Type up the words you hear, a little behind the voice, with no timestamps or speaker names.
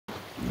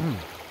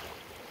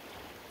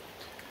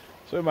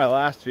So in my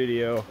last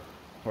video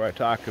where I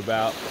talked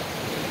about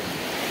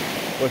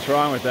what's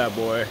wrong with that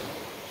boy,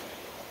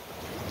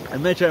 I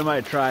mentioned I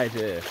might try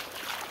to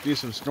do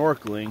some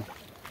snorkeling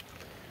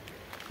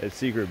at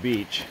Secret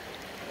Beach,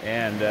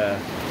 and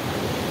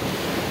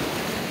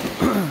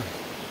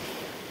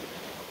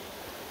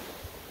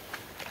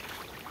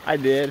I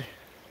did,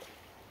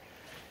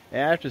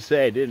 and I have to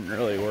say it didn't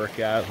really work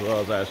out as well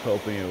as I was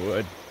hoping it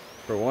would.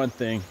 For one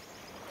thing,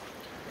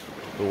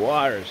 the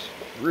water's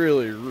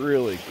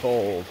really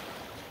cold,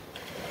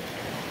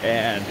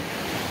 and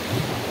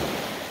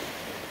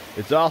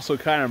it's also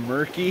kind of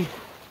murky,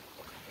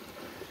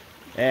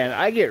 and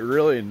I get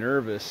really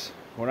nervous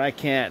when I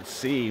can't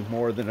see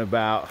more than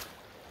about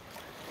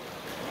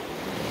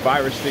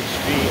 5 or 6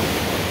 feet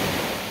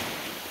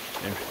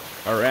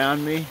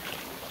around me,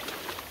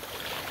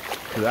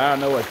 because I don't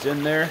know what's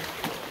in there.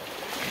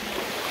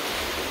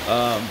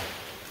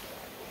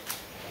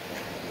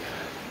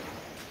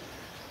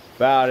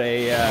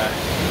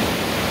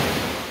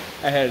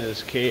 I had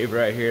this cave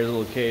right here,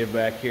 little cave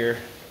back here.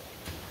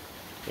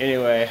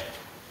 Anyway,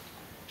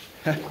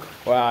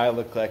 wow, I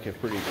look like a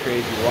pretty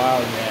crazy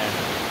wild man.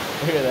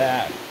 Look at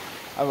that.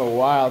 I'm a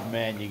wild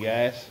man, you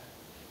guys.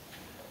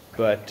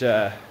 But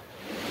a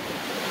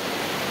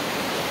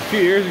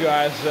few years ago,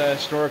 I was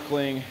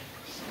snorkeling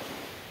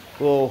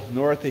a little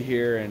north of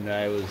here, and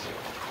I was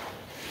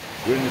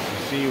getting some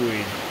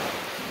seaweed,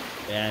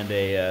 and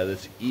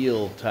this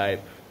eel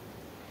type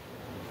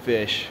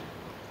fish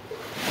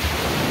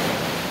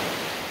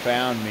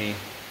found me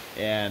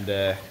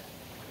and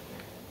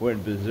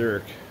went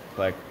berserk,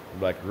 like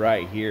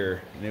right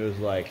here, and it was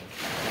like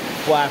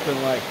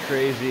flapping like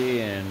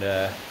crazy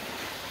and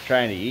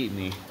trying to eat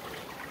me,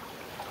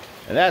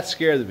 and that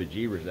scared the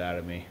bejeebers out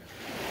of me.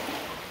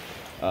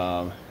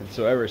 And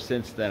so ever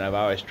since then, I've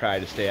always tried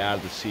to stay out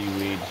of the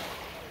seaweed,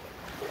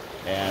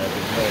 and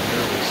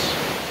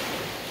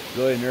I've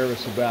been really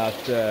nervous about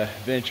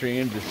venturing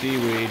into the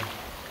seaweed.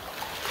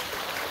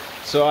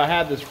 So I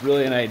had this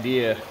brilliant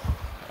idea.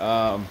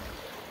 I'm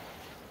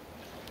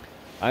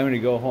going to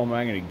go home and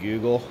I'm going to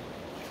Google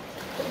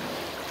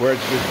where's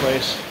a good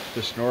place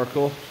to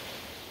snorkel,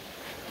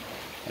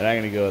 and I'm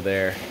going to go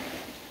there.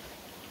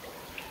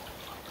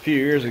 A few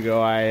years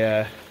ago,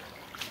 I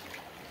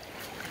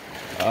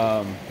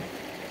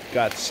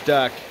got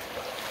stuck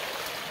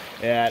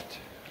at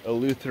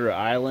Eleuthera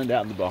Island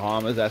out in the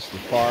Bahamas. That's the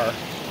far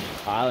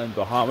island,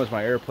 Bahamas.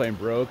 My airplane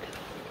broke,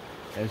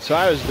 and so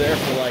I was there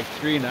for like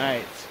 3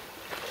 nights.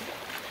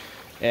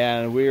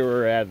 And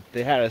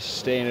they had us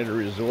staying at a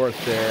resort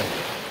there.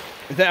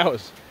 That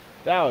was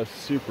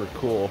super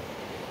cool.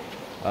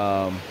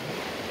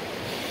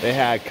 They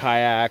had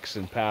kayaks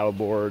and paddle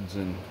boards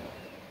and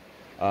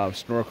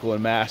snorkel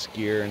and mask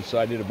gear, and so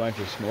I did a bunch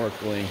of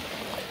snorkeling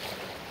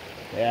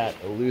at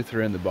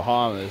Eleuthera in the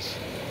Bahamas.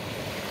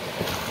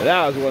 And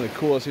that was one of the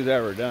coolest things I've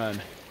ever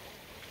done.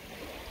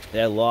 They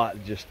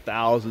had just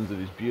thousands of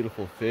these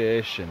beautiful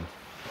fish, and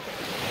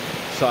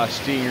saw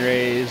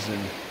stingrays,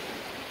 and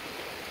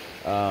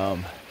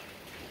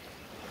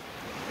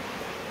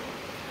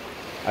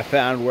I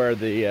found where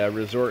the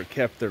resort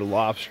kept their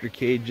lobster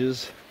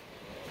cages.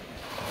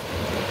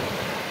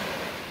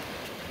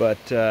 But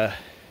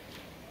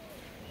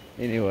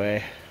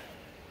anyway,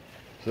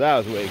 so that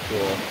was way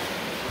cool.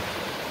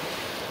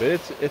 But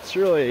it's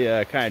really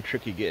kind of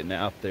tricky getting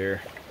out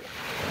there.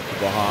 The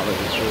Bahamas,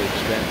 it's really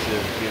expensive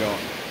if you don't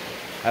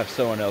have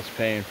someone else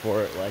paying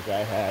for it like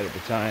I had at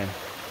the time.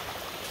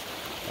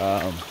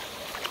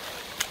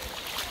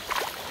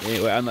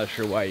 Anyway, I'm not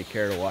sure why you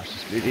care to watch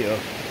this video,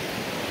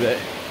 but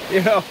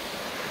you know,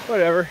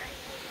 whatever.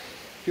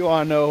 If you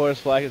want to know what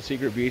it's like at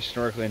Secret Beach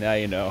snorkeling, now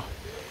you know.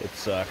 It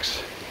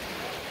sucks.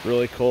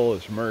 Really cold,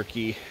 it's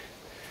murky,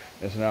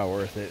 it's not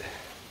worth it.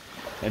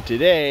 And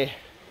today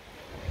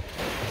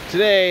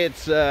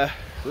it's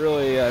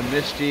really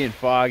misty and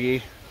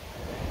foggy.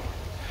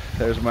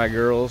 There's my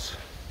girls,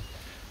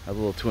 my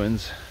little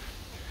twins.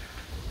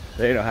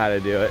 They know how to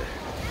do it.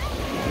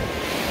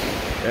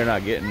 They're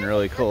not getting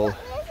really cold.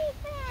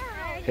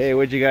 Hey,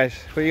 what do you guys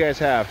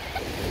have?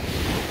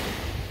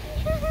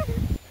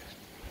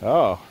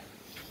 Oh.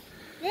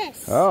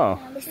 This. Oh.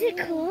 Is it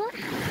cool?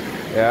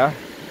 Yeah.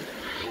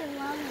 I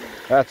love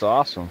it. That's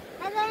awesome.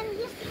 And then see,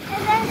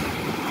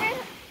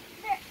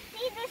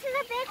 this is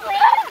a big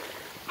wave.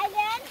 And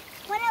then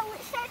when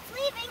it starts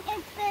leaving,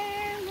 it's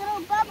their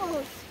little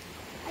bubbles.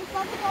 Like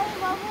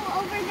bubble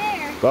over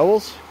there.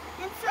 Bubbles?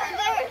 And so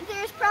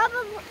there's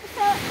probably,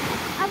 so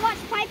I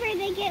watched Piper,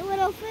 they get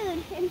little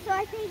food. And so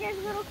I think there's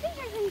little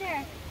creatures in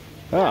there.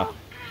 Huh. So,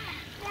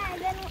 yeah,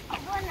 and then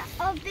when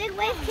a big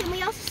wave came,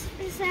 we also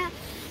saw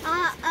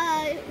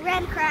a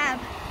red crab.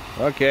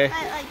 Okay.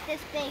 Like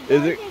this big.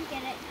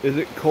 Is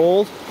it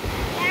cold?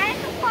 Yeah,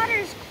 the water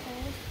is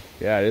cold.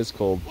 Yeah, it is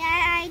cold. Yeah,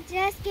 I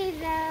just gave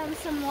them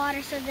some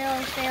water so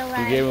they'll stay alive.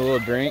 You gave them a little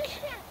drink?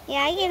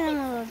 Yeah, I gave them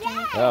a little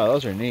drink. Oh,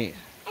 those are neat.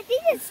 I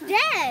think it's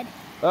dead.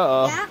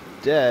 Uh-oh. Yeah.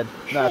 Dead.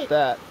 Not Hey.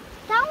 that.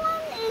 That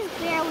one is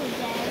barely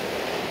dead.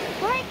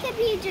 Or it could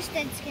be just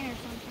dead skin or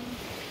something.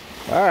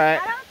 All right.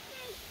 I don't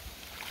think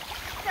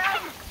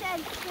dogs shed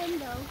skin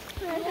though.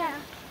 Yeah.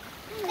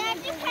 Dad,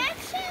 do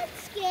cats shed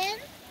skin?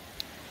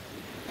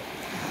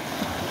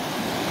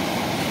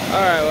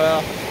 All right,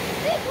 well,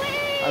 Big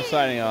wave! I'm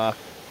signing off.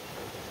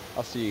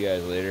 I'll see you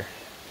guys later.